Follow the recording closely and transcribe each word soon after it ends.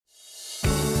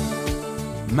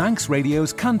Manx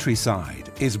Radio's Countryside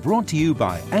is brought to you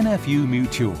by NFU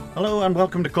Mutual. Hello and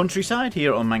welcome to Countryside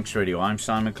here on Manx Radio. I'm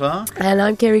Simon Clark. And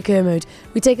I'm Kirree Kermode.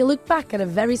 We take a look back at a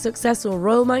very successful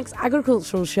Royal Manx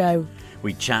agricultural show.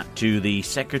 We chat to the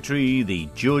secretary, the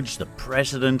judge, the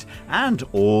president and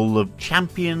all the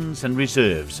champions and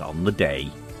reserves on the day.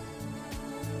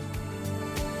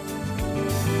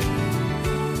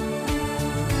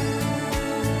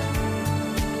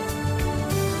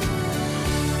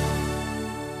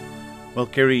 Well,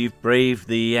 Kirree, you've braved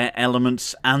the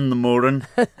elements and the Moran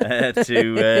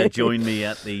to join me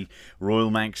at the Royal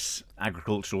Manx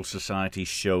Agricultural Society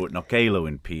show at Knockalo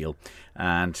in Peel.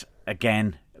 And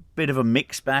again, a bit of a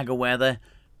mixed bag of weather,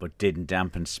 but didn't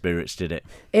dampen spirits, did it?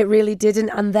 It really didn't.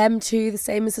 And them too, the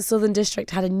same as the Southern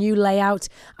District, had a new layout.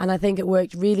 And I think it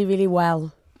worked really, really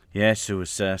well. Yes, there was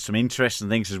some interesting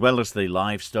things, as well as the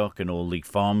livestock and all the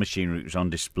farm machinery that was on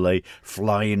display,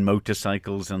 flying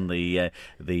motorcycles and the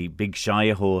big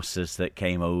Shire horses that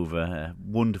came over.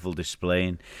 Wonderful display,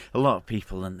 and a lot of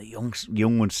people and the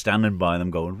young ones standing by them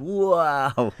going,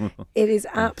 wow! It is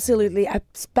absolutely a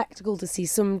spectacle to see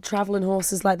some travelling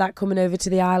horses like that coming over to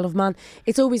the Isle of Man.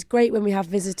 It's always great when we have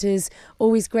visitors,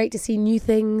 always great to see new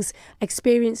things,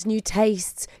 experience new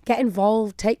tastes, get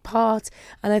involved, take part,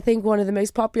 and I think one of the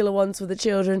most popular ones for the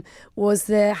children was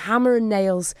the hammer and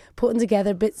nails, putting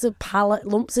together bits of pallet,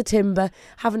 lumps of timber,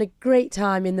 having a great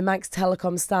time in the Manx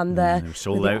Telecom stand there. They were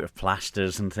sold out of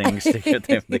plasters and things to get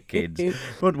them the kids.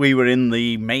 But we were in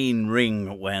the main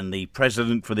ring when the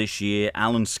president for this year,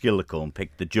 Alan Skillicorn,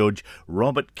 picked the judge,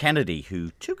 Robert Kennedy,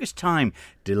 who took his time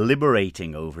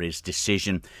deliberating over his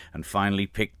decision and finally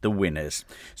picked the winners.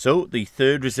 So the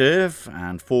third reserve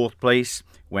and fourth place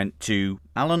went to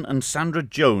Alan and Sandra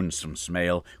Jones from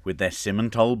Smale with their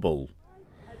Simmental bull.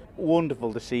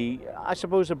 Wonderful to see. I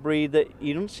suppose a breed that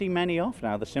you don't see many of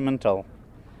now, the Simmental.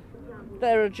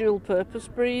 They're a dual purpose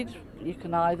breed. You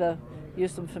can either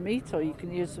use them for meat or you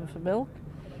can use them for milk.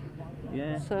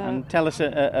 Yeah. So, and tell us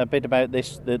a bit about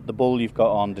this, the bull you've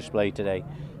got on display today.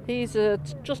 He's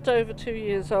just over 2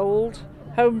 years old,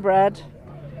 homebred.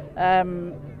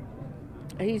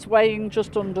 He's weighing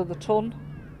just under the ton.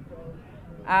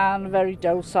 And very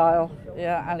docile,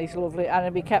 yeah, and he's lovely, and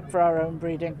he'll be kept for our own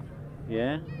breeding.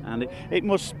 Yeah, and it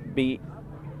must be,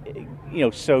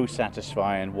 so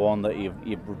satisfying, one that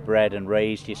you've bred and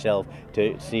raised yourself,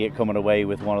 to see it coming away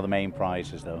with one of the main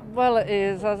prizes, though. Well, it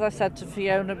is, as I said to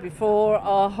Fiona before,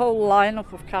 our whole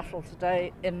lineup of cattle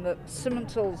today, in the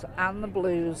Simmentals and the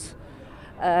Blues.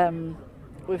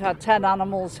 We've had 10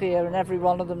 animals here, and every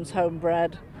one of them's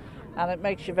homebred. And it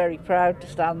makes you very proud to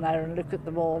stand there and look at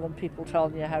them all and people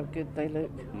telling you how good they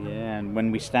look. Yeah, and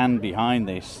when we stand behind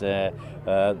this, the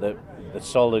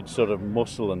solid sort of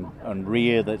muscle and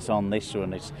rear that's on this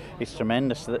one, it's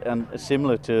tremendous and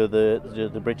similar to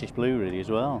the British Blue really as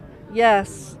well.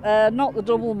 Yes, not the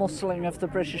double muscling of the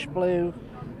British Blue,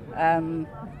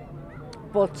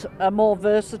 but a more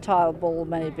versatile bull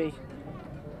maybe.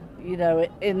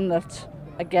 In that,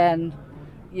 again,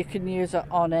 you can use it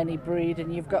on any breed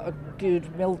and you've got a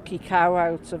good milky cow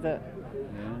out of it.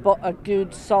 Yeah. But a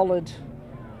good solid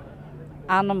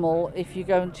animal, if you're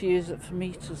going to use it for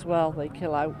meat as well, they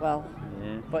kill out well.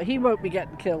 Yeah. But he won't be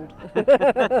getting killed.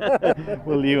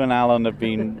 Well, you and Alan have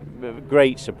been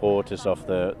great supporters of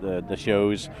the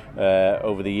shows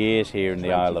over the years here in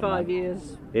the Isle of Man. 25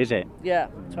 years. Is it? Yeah,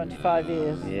 25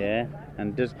 years. Yeah.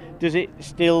 And does it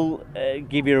still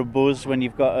give you a buzz when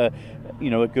you've got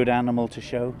a good animal to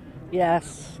show?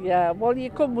 Yes, yeah. Well, you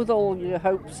come with all your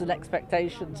hopes and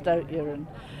expectations, don't you?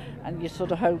 And you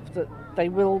sort of hope that they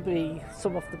will be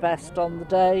some of the best on the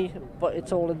day, but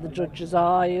it's all in the judge's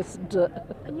eye, isn't it?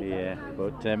 Yeah,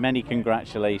 but many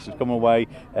congratulations. Come away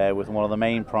with one of the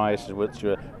main prizes, which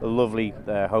are a lovely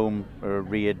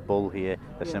home-reared bull here,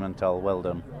 the Simmental. Well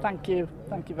done. Thank you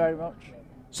very much.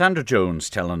 Sandra Jones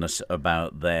telling us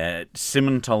about their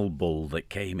Simmental bull that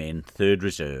came in third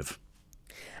reserve.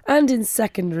 And in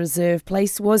second reserve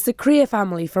place was the Kirree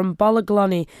family from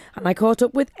Bollaglonny, and I caught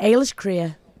up with Ailish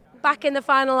Kirree. Back in the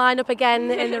final lineup again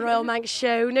in the Royal Manx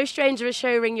show. No stranger a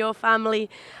show ring your family.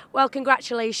 Well,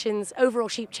 congratulations, overall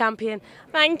sheep champion.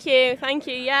 Thank you.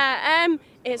 Yeah,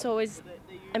 it's always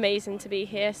amazing to be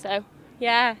here, so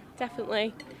yeah,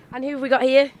 definitely. And who have we got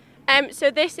here?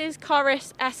 So this is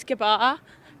Corus Escobar.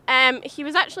 He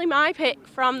was actually my pick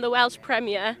from the Welsh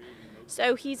Premier.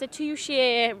 So he's a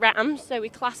 2-year ram, so we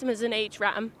class him as an age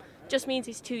ram. Just means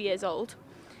he's 2 years old.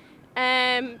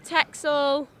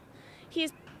 Texel,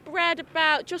 he's bred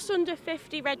about just under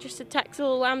 50 registered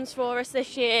Texel lambs for us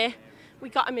this year. We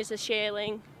got him as a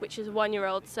shearling, which is a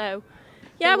 1-year-old, so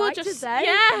Yeah, we'll like to just say,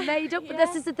 yeah made up. But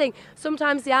this is the thing.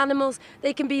 Sometimes the animals,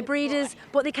 they can be breeders,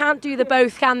 but they can't do the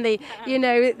both, can they? You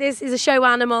know, this is a show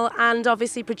animal and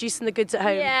obviously producing the goods at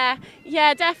home.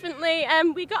 Yeah, definitely.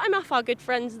 We got him off our good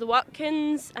friends the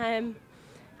Watkins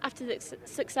after the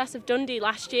success of Dundee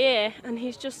last year, and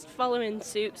he's just following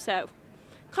suit. So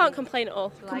can't complain at all.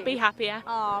 Couldn't be happier.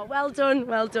 Oh, well done,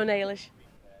 Ailish.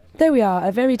 There we are,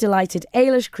 a very delighted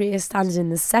Ailish Kirree standing in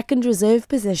the second reserve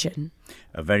position.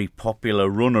 A very popular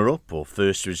runner-up or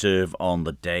first reserve on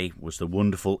the day was the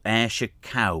wonderful Ayrshire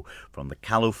cow from the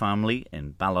Callow family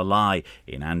in Ballalai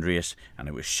in Andreas, and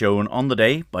it was shown on the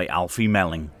day by Alfie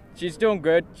Melling. She's doing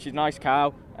good, she's a nice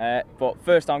cow, but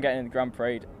first time getting in the Grand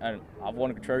Prix and I've won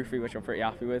a trophy which I'm pretty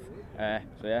happy with, so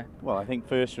yeah. Well, I think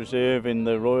first reserve in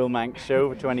the Royal Manx show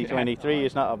for 2023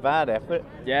 is not a bad effort.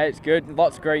 Yeah, it's good,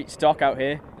 lots of great stock out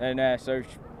here, and so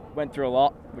she went through a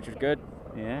lot, which was good.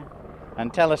 Yeah,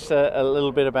 and tell us a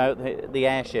little bit about the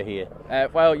Ayrshire here.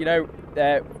 Well, you know,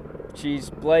 she's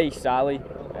Blay Sally,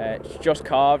 she's just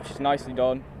carved, she's nicely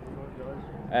done,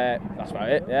 that's about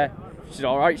it, yeah. She's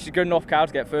alright, she's a good enough cow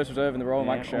to get first reserve in the Royal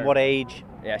Manx show. And what age?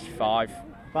 Yeah, she's 5.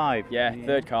 5? Yeah,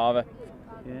 third carver.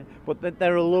 Yeah, but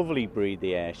they're a lovely breed,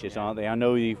 the Ayrshires, aren't they? I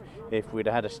know if we'd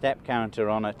had a step counter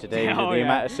on it today, the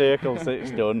amount of circles that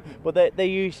it's done, but they're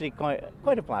usually quite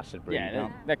a placid breed. Yeah,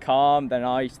 they're calm, they're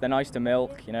nice to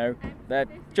milk, you know. They're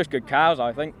just good cows,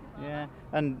 I think. Yeah,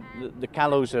 and the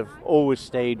Callows have always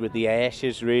stayed with the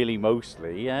Ayrshires, really,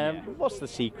 mostly. What's the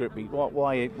secret?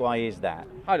 Why is that?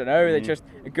 I don't know, they're just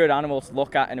a good animal to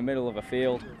look at in the middle of a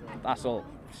field. That's all.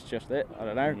 It's just it. I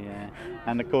don't know. Yeah,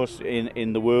 and of course,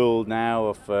 in the world now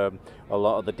of a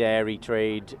lot of the dairy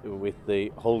trade with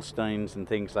the Holsteins and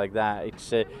things like that,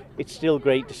 it's still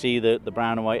great to see the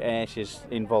brown and white Ayrshires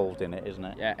involved in it, isn't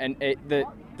it? Yeah, and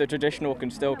the traditional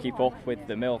can still keep up with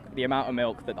the milk, the amount of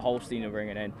milk that the Holstein are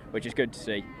bringing in, which is good to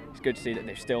see. It's good to see that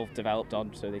they've still developed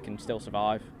on, so they can still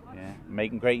survive. Yeah,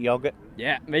 making great yoghurt.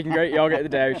 Yeah, making great yoghurt at the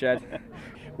dairy shed.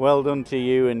 Well done to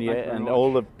you and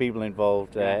all the people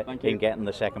involved in getting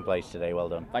the second place today. Well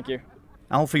done. Thank you.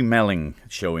 Alfie Melling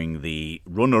showing the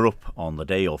runner-up on the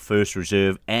day, or first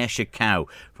reserve, Ayrshire cow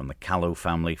from the Callow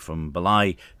family from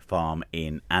Balai farm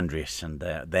in Andreas, and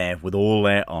they're there with all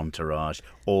their entourage,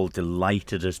 all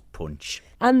delighted as punch.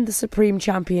 And the supreme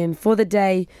champion for the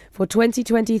day for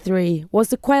 2023 was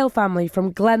the Quayle family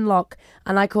from Glenlock,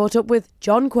 and I caught up with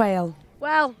John Quayle.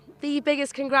 Well, the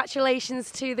biggest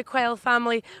congratulations to the Quayle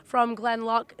family from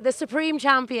Glenlock, the supreme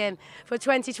champion for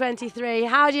 2023.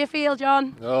 How do you feel,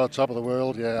 John? Oh, top of the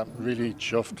world, yeah. Really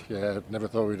chuffed. Yeah, never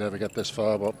thought we'd ever get this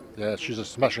far, but yeah, she's a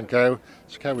smashing cow.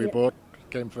 It's a cow we bought.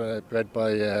 Came bred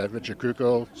by Richard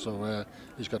Kukol, so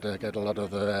he's got to get a lot of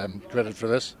credit for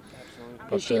this.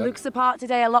 But she looks the part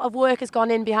today. A lot of work has gone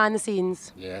in behind the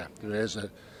scenes. Yeah, there is.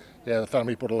 The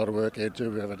family put a lot of work into.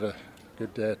 We have a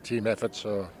good team effort,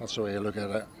 so that's the way you look at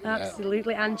it.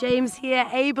 Absolutely. Yeah. And James here,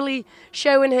 ably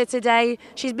showing her today.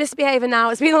 She's misbehaving now.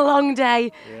 It's been a long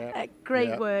day. Yeah.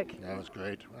 Great work. Yeah, it was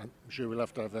great. I'm sure we'll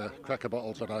have to have a cracker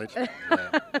bottle tonight.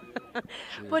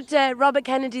 But Robert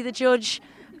Kennedy, the judge,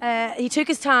 he took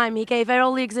his time. He gave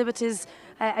all the exhibitors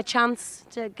a chance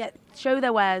to show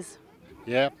their wares.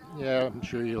 Yeah, I'm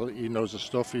sure he knows the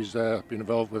stuff. He's been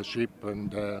involved with sheep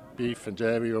and beef and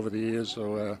dairy over the years,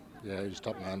 so yeah, he's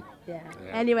top man. Yeah.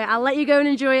 Anyway, I'll let you go and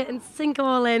enjoy it and sink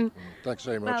all in. Thanks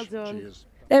very much. Well done. Cheers.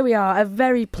 There we are, a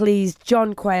very pleased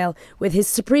John Quayle with his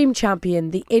supreme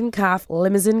champion, the in-calf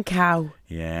Limousin cow.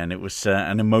 Yeah, and it was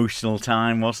an emotional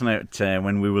time, wasn't it,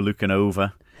 when we were looking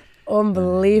over.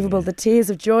 Unbelievable. The tears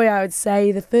of joy, I would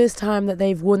say. The first time that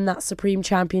they've won that Supreme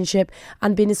Championship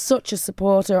and been such a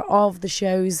supporter of the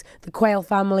shows, the Quayle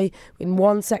family, in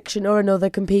one section or another,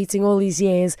 competing all these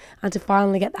years, and to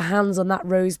finally get their hands on that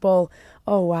rose ball.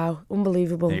 Oh, wow.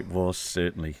 Unbelievable. It was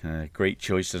certainly great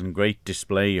choices and great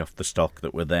display of the stock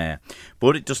that were there.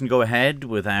 But it doesn't go ahead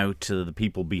without the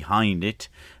people behind it.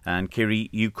 And Kirree,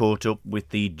 you caught up with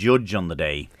the judge on the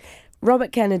day.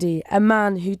 Robert Kennedy, a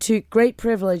man who took great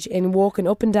privilege in walking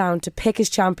up and down to pick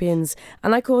his champions,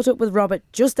 and I caught up with Robert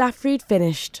just after he'd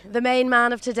finished. The main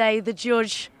man of today, the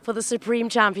judge for the Supreme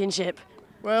Championship.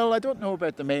 Well, I don't know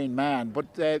about the main man,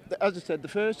 but as I said, the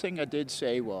first thing I did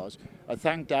say was I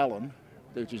thanked Alan,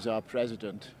 which is our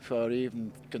president, for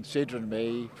even considering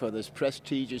me for this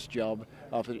prestigious job.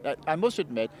 I must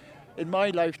admit, in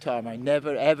my lifetime, I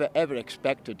never, ever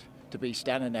expected to be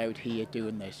standing out here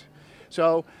doing this.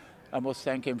 So I must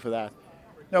thank him for that.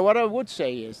 Now, what I would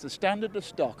say is the standard of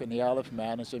stock in the Isle of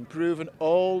Man is improving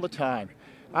all the time.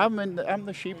 I'm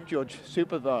the sheep judge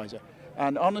supervisor,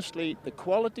 And honestly, the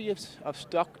quality of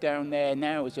stock down there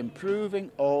now is improving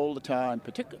all the time,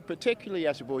 particularly,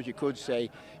 I suppose you could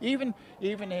say, even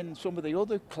in some of the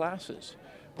other classes,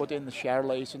 but in the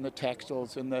Charolais and the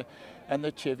Texels and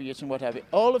the Cheviot and what have you,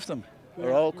 all of them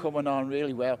are all coming on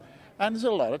really well. And there's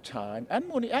a lot of time and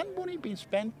money being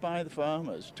spent by the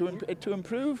farmers to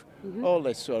improve all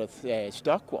this sort of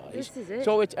stock-wise. This is it.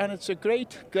 So it's a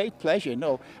great pleasure,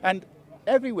 and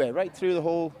everywhere, right through the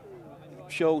whole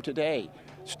show today,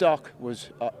 stock was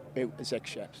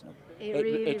exceptional.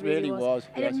 It really was.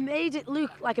 And yes. it made it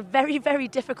look like a very, very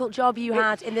difficult job you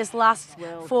had in this last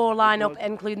 4 lineup,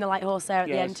 including the light horse there at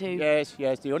the end too.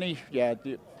 Yes. The only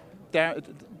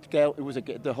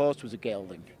the horse was a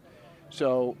gelding,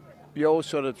 so yours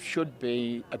sort of should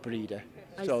be a breeder.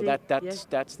 So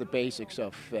that's the basics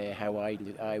of how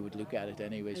I would look at it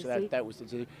anyway. So that was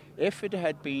if it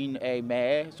had been a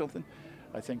mare or something,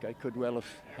 I think I could well have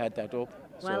had that up.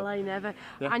 Well, so, I never.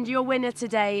 Yeah. And your winner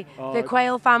today, the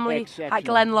Quayle family at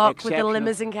Glenlock with the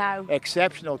Limousin cow.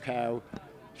 Exceptional cow.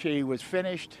 She was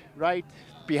finished right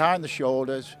behind the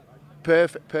shoulders,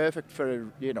 perfect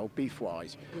for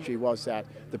beef-wise. She was that.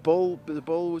 The bull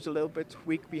was a little bit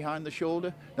weak behind the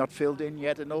shoulder, not filled in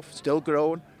yet enough. Still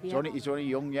growing. He's only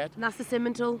young yet. And that's the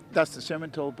Simmental. That's the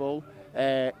Simmental bull.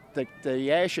 The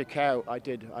Ayrshire cow,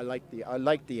 I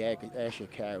like the Ayrshire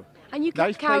cow. And you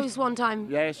kept cows one time.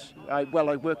 Yes, I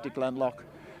worked at Glenlock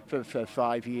for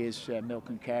 5 years,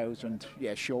 milking cows and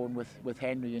showing with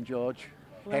Henry and George.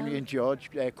 Wow. Henry and George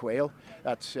Quayle.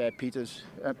 That's Peter's.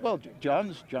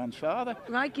 John's father.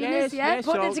 Right, goodness, yes.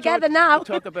 Putting So it together now.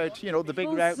 Talk about the big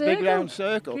round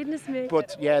circle. Goodness me.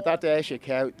 But that Ayrshire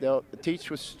cow, the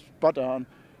teach was spot on.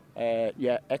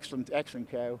 Excellent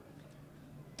cow.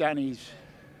 Danny's,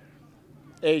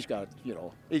 he's got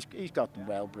them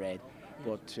well bred,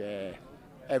 but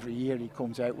every year he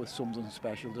comes out with something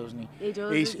special, doesn't he? He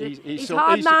does. He's some,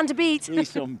 hard man to beat. He's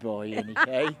some boy, isn't he?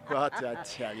 Hey, what I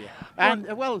tell you. And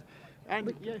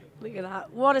look at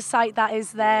that! What a sight that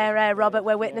is there, Robert.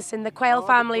 We're witnessing the Quayle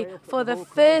family for the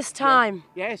first time.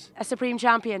 Yes. A Supreme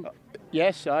Champion.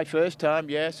 Yes, first time.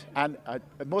 Yes, and I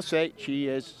must say she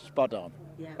is spot on.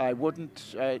 Yeah. I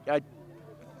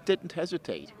didn't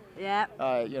hesitate. Yeah.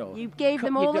 You gave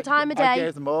them all the time of day. I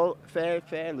gave them all fair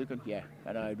looking. Yeah,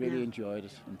 and I really enjoyed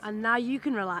it. And now you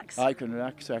can relax. I can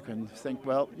relax. I can think.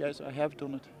 Well, yes, I have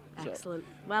done it. Excellent.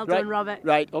 Well done, Robert.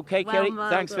 Right. Okay, Kirree.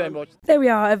 Thanks very much. There we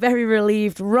are. A very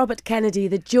relieved Robert Kennedy,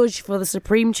 the judge for the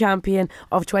Supreme Champion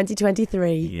of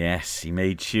 2023. Yes, he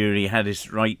made sure he had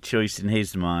his right choice in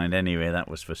his mind. Anyway, that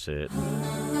was for certain.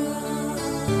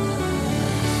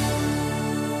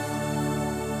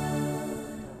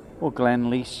 Well, Glenn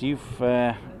Lease, you've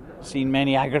seen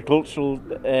many agricultural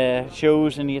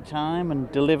shows in your time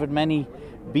and delivered many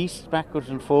beasts backwards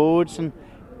and forwards, and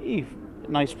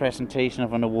nice presentation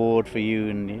of an award for you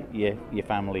and your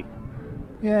family.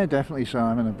 Yeah, definitely,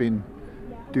 Simon. I've been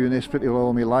doing this pretty well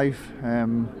all my life.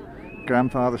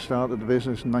 Grandfather started the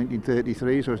business in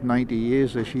 1933, so it's 90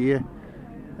 years this year.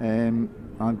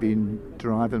 I've been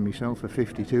driving myself for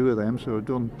 52 of them, so I've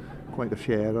done quite a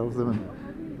share of them.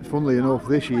 And funnily enough,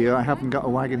 this year I haven't got a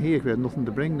wagon here because I had nothing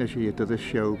to bring this year to this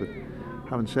show. But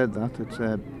having said that,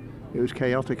 it was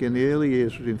chaotic in the early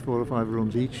years, between 4 or 5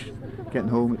 runs each, getting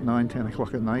home at 9, 10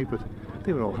 o'clock at night. But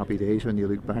they were all happy days when you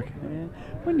look back. Yeah.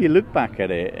 When you look back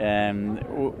at it,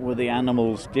 were the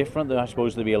animals different? I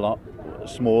suppose there'd be a lot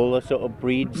smaller sort of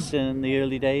breeds in the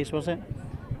early days, was it?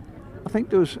 I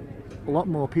think there was a lot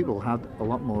more people had a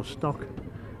lot more stock.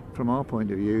 From our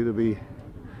point of view,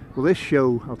 this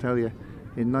show, I'll tell you,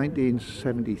 in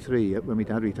 1973, when my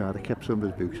dad retired, I kept some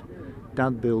of his books.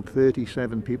 Dad billed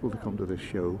 37 people to come to this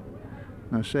show.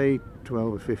 Now, say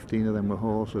 12 or 15 of them were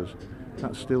horses.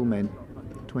 That still meant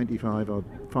 25 odd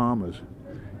farmers,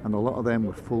 and a lot of them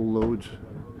were full loads.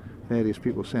 Various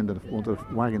people wanted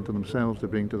a wagon to themselves to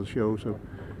bring to the show, so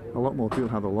a lot more people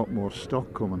had a lot more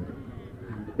stock coming.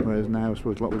 Whereas now, I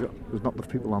suppose there's not the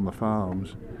people on the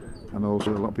farms, and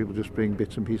also a lot of people just bring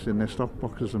bits and pieces in their stock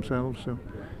boxes themselves. So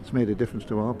it's made a difference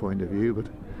to our point of view. But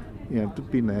yeah,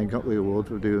 I've been there and got the award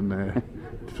for doing.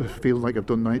 It feels like I've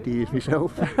done 90 years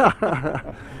myself.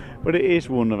 But it is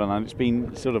wonderful, and it's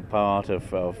been sort of part of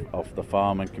the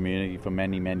farming community for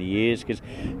many, many years, because,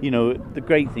 the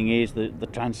great thing is the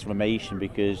transformation,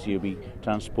 because you'll be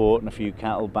transporting a few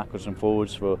cattle backwards and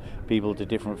forwards for people to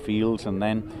different fields, and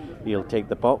then you'll take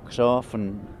the box off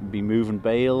and be moving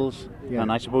bales. Yeah.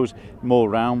 And I suppose more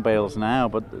round bales now,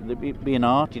 but being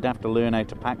art, you'd have to learn how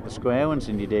to pack the square ones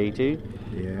in your day too.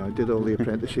 Yeah, I did all the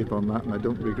apprenticeship on that, and I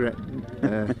don't regret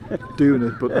doing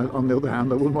it, but on the other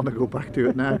hand, I wouldn't want to go back to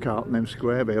it now, carting them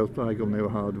square bales, but I got no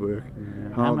hard work. Yeah.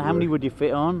 Hard How many work. would you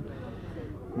fit on?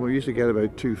 Well, we used to get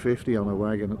about 250 on a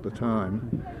wagon at the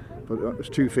time, but it was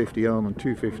 250 on and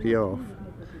 250 off.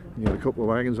 You had a couple of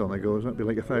wagons on the go, so that'd be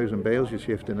like 1,000 bales you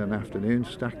shift in an afternoon,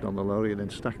 stacked on the lorry and then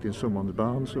stacked in someone's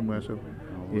barn somewhere. So,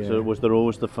 yeah. So was there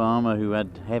always the farmer who had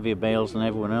heavier bales than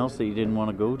everyone else that you didn't want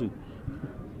to go to?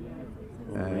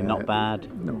 Not bad.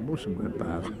 No, most of them weren't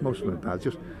bad. Most of them weren't bad.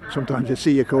 Just sometimes you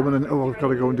see you coming and I've got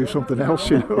to go and do something else,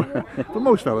 you know. But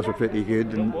most fellas are pretty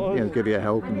good and give you a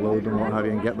help and load them, what have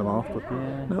you, and get them off. But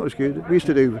no, it was good. We used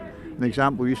to do an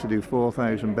example. We used to do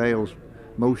 4,000 bales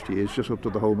most years just up to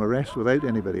the home arrest without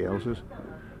anybody else's.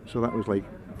 So that was like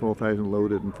 4,000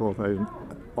 loaded and 4,000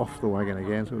 off the wagon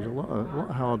again. So it was a lot of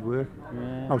hard work.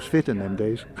 Yeah. I was fit in them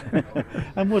days.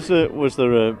 And was there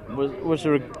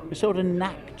a sort of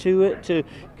knack to it?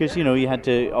 Because you had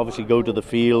to obviously go to the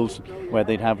fields where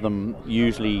they'd have them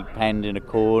usually penned in a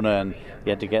corner, and you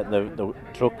had to get the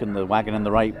truck and the wagon in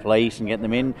the right place and get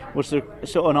them in. Was there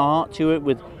sort of an art to it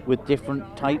with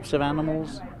different types of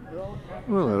animals?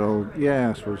 Well, they're all,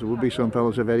 I suppose there would be some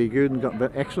fellas who are very good and got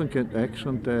excellent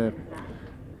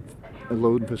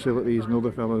loading facilities, and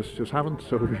other fellas just haven't.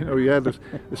 So, there's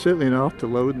certainly an art to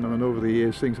loading them, and over the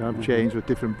years things have changed with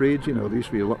different breeds. They used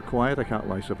to be a lot quieter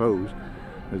cattle, I suppose,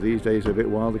 as these days they're a bit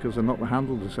wilder because they're not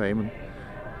handled the same, and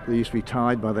they used to be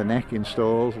tied by the neck in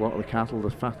stalls, a lot of the cattle, the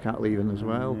fat cattle even as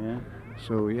well. Yeah.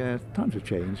 So, times have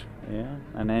changed. Yeah,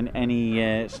 and then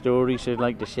any stories you'd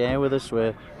like to share with us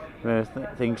where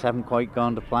things haven't quite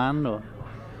gone to plan, or?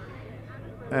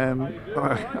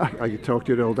 I could talk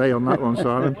to you all day on that one,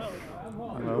 Simon.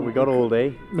 Well, we got all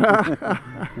day.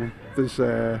 There's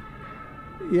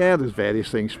various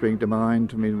things spring to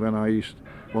mind. I mean, one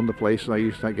of the places I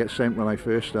used to get sent when I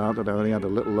first started, I only had a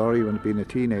little lorry when I'd been a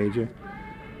teenager,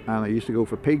 and I used to go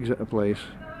for pigs at a place,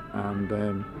 and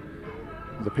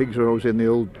the pigs were always in the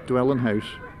old dwelling house,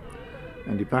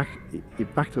 and you back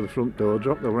to the front door,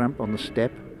 drop the ramp on the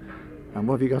step, and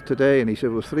what have you got today? And he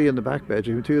said, well, there's 3 in the back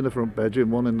bedroom, 2 in the front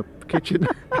bedroom, 1 in the kitchen.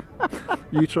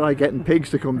 You try getting pigs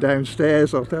to come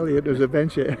downstairs, I'll tell you, it was a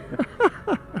venture.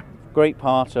 Great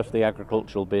part of the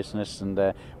agricultural business, and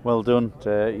well done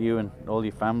to you and all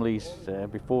your families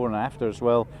before and after as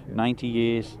well. 90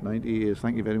 years. 90 years.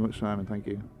 Thank you very much, Simon. Thank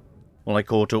you. Well, I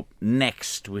caught up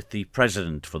next with the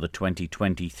president for the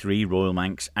 2023 Royal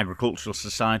Manx Agricultural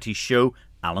Society show,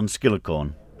 Alan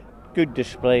Skillicorn. Good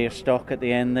display of stock at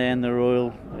the end there in the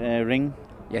Royal Ring.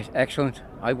 Yes, excellent.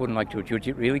 I wouldn't like to judge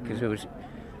it really, because it was.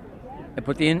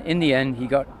 But in the end, he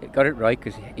got it right,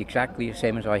 because exactly the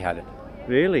same as I had it.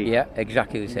 Really? Yeah,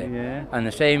 exactly the same. Yeah. And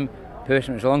the same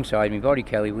person was alongside me, Body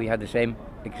Kelly. We had the same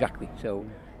exactly. So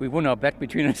we won our bet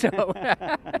between us.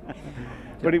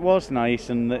 But it was nice,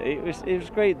 and it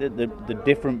was great that the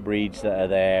different breeds that are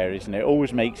there, isn't it? It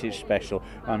always makes it special.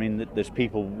 I mean, there's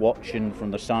people watching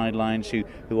from the sidelines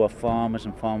who are farmers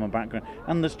and farmer background,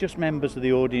 and there's just members of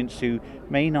the audience who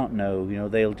may not know.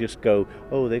 They'll just go,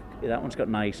 oh, that one's got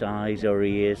nice eyes or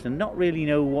ears, and not really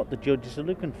know what the judges are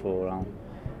looking for.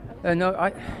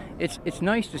 No, it's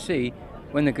nice to see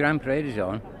when the Grand Parade is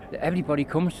on that everybody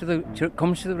comes to the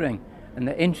ring and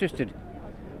they're interested,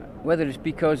 whether it's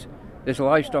because there's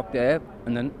livestock there,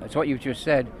 and then it's what you've just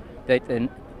said, that they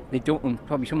don't,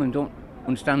 probably some of them don't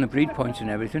understand the breed points and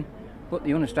everything, but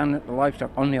they understand that the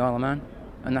livestock on the Isle of Man,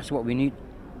 and that's what we need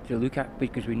to look at,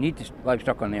 because we need this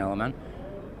livestock on the Isle of Man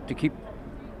to keep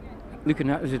looking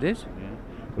at as it is. Yeah.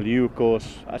 Well, you, of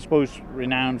course, I suppose,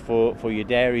 renowned for your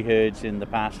dairy herds in the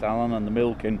past, Alan, and the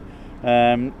milking.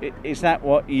 Is that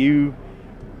what you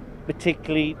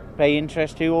particularly pay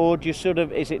interest to, or do you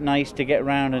is it nice to get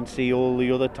around and see all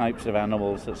the other types of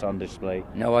animals that's on display?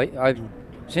 No, I've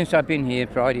since I've been here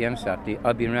Friday and Saturday,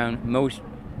 I've been around all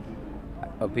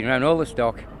the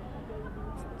stock,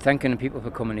 thanking the people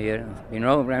for coming here. I've been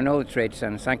around all the trade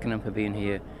stands, thanking them for being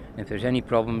here. And if there's any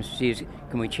problems,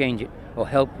 can we change it or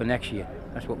help for next year?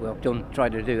 That's what we've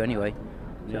tried to do anyway.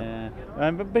 So. Yeah,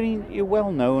 but you're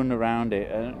well known around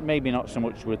it. Maybe not so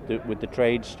much with the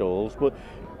trade stalls, but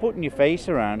putting your face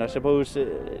around, I suppose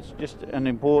it's just an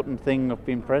important thing of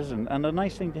being present, and a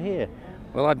nice thing to hear.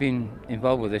 Well, I've been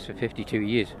involved with this for 52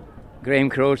 years. Graham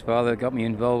Crow's father got me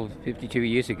involved 52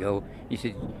 years ago. He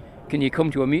said, can you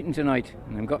come to a meeting tonight?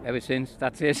 And I've got ever since.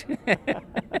 That's it.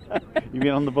 You've been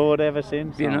on the board ever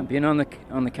since? Been on the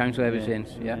council ever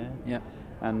since. Yeah.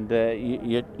 And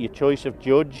your choice of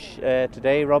judge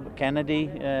today, Robert Kennedy,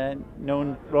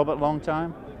 known Robert long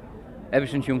time? Ever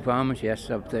since Young Farmers, yes.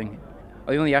 I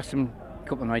only asked him a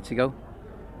couple of nights ago,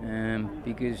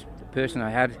 because the person I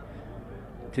had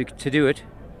to do it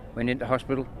went into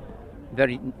hospital,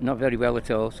 not very well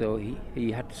at all, so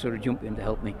he had to sort of jump in to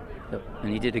help me,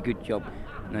 and he did a good job.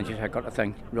 And I got to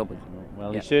thank Robert.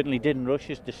 Well, he certainly didn't rush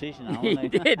his decision, Alan. He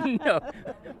didn't, no.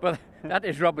 But that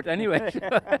is Robert anyway.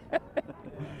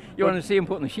 You want to see him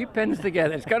putting the sheep pens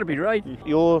together, it's got to be right.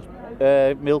 Your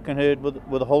milk and herd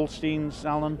were the Holsteins,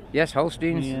 Alan? Yes,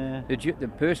 Holsteins. Yeah. The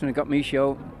person who got me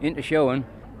into showing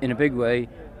in a big way,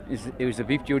 it was the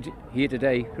beef judge here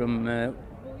today from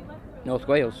North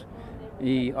Wales.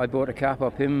 I bought a calf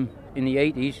off him in the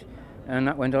 80s, and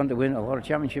that went on to win a lot of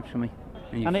championships for me.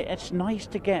 And it's nice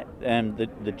to get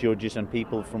the judges and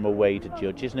people from away to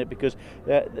judge, isn't it? Because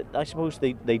I suppose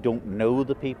they don't know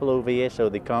the people over here, so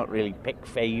they can't really pick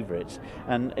favourites.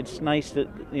 And it's nice that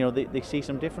they see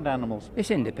some different animals. It's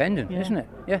independent, isn't it?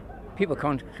 Yeah. People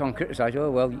can't criticise.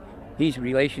 Oh well, he's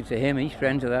relation to him. He's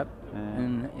friends with that.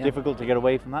 Difficult to get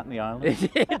away from that in the island.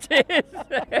 It is.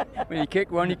 When you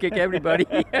kick one, you kick everybody.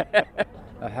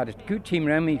 I had a good team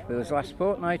around me for this last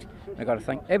fortnight. I've got to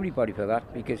thank everybody for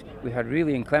that, because we had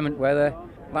really inclement weather.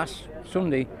 Last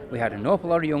Sunday we had an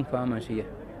awful lot of young farmers here,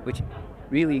 which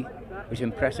really was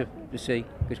impressive to see,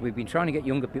 because we've been trying to get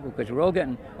younger people, because we're all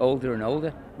getting older and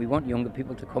older. We want younger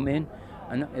people to come in,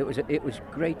 and it was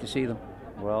great to see them.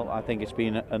 Well, I think it's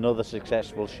been another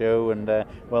successful show, and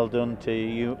well done to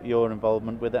you, your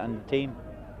involvement with it and the team.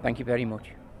 Thank you very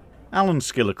much. Alan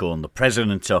Skillicorn, the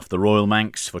president of the Royal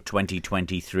Manx for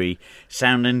 2023,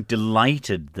 sounding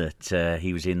delighted that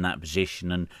he was in that position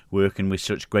and working with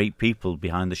such great people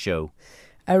behind the show.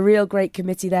 A real great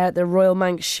committee there at the Royal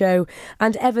Manx show.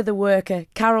 And ever the worker,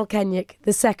 Carol Kenyock,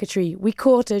 the secretary. We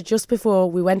caught her just before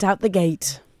we went out the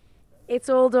gate. It's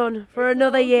all done for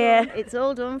another year. It's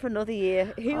all done for another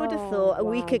year. Who would have thought a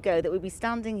week ago that we'd be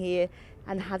standing here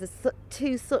and had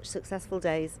two such successful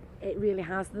days? It really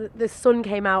has. The sun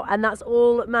came out, and that's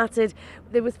all that mattered.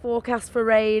 There was forecast for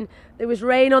rain. There was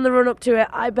rain on the run up to it.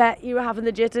 I bet you were having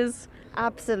the jitters.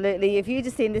 Absolutely. If you'd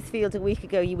have seen this field a week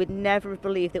ago, you would never have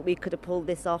believed that we could have pulled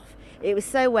this off. It was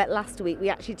so wet last week, we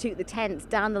actually took the tents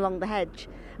down along the hedge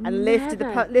and lifted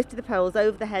the poles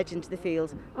over the hedge into the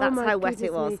field. That's how wet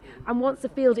it was. And once the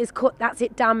field is cut, that's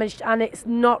it damaged, and it's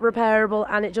not repairable,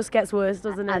 and it just gets worse,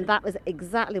 doesn't it? And that was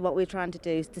exactly what we were trying to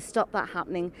do, is to stop that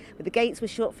happening. But the gates were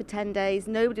shut for 10 days.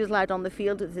 Nobody was allowed on the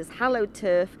field. It was hallowed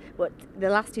turf. But the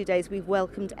last 2 days, we've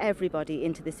welcomed everybody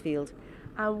into this field.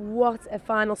 And what a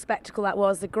final spectacle that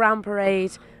was, the Grand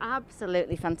Parade.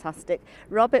 Absolutely fantastic.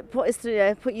 Robert put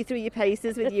you through your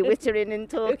paces with your wittering and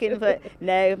talking, but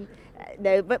no,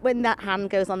 but when that hand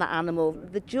goes on that animal,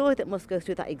 the joy that must go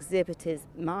through that exhibitor's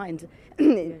mind,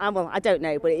 well, I don't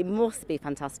know, but it must be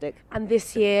fantastic. And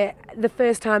this year, the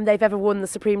first time they've ever won the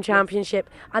Supreme Championship,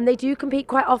 and they do compete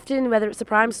quite often, whether it's the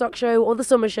Prime Stock Show or the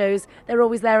Summer Shows, they're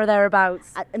always there or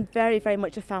thereabouts. And very, very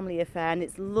much a family affair, and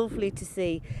it's lovely to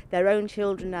see their own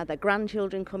children now, their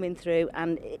grandchildren coming through,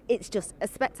 and it's just a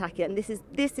spectacular, and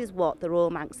this is what the Royal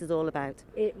Manx is all about.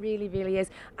 It really, really is.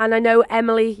 And I know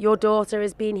Emily, your daughter,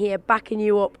 has been here backing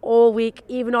you up all week,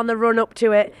 even on the run up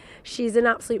to it. She's an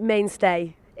absolute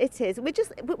mainstay. It is.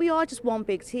 We are just one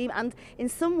big team, and in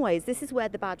some ways this is where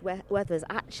the bad weather has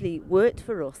actually worked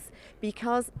for us,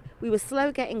 because we were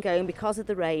slow getting going because of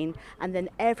the rain, and then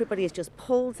everybody has just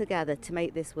pulled together to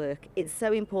make this work. It's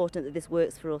so important that this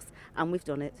works for us, and we've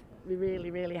done it. We really,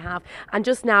 really have. And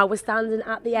just now we're standing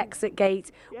at the exit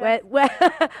gate, where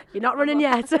you're not running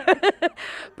yet,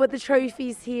 but the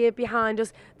trophies here behind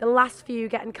us, the last few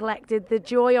getting collected, the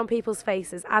joy on people's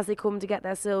faces as they come to get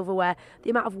their silverware,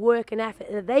 the amount of work and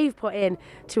effort that they've put in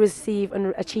to receive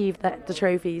and achieve the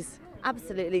trophies.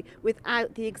 Absolutely.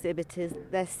 Without the exhibitors,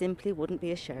 there simply wouldn't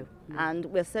be a show. And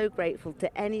we're so grateful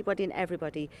to anybody and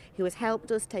everybody who has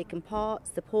helped us, taken part,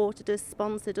 supported us,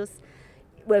 sponsored us.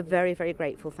 We're very, very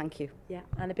grateful. Thank you. Yeah,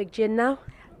 and a big gin now?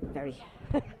 Very.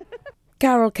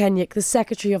 Carol Kenyock, the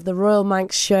secretary of the Royal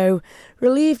Manx show,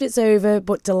 relieved it's over,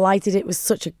 but delighted it was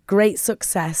such a great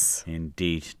success.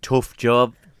 Indeed. Tough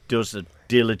job. Does a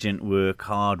diligent work,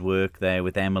 hard work there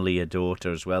with Emily, her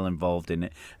daughter, as well involved in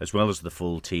it, as well as the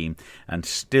full team, and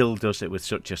still does it with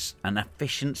such an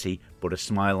efficiency, but a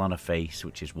smile on her face,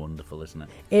 which is wonderful, isn't it?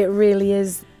 It really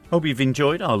is. Hope you've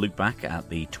enjoyed our look back at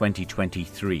the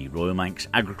 2023 Royal Manx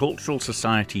Agricultural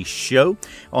Society show.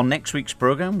 On next week's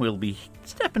programme, we'll be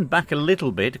stepping back a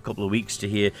little bit, a couple of weeks, to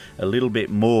hear a little bit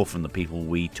more from the people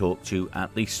we talked to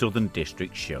at the Southern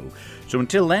District show. So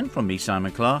until then, from me,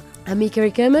 Simon Clark. And me,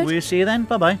 Kirree Kermode. We'll see you then.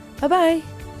 Bye-bye.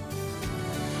 Bye-bye.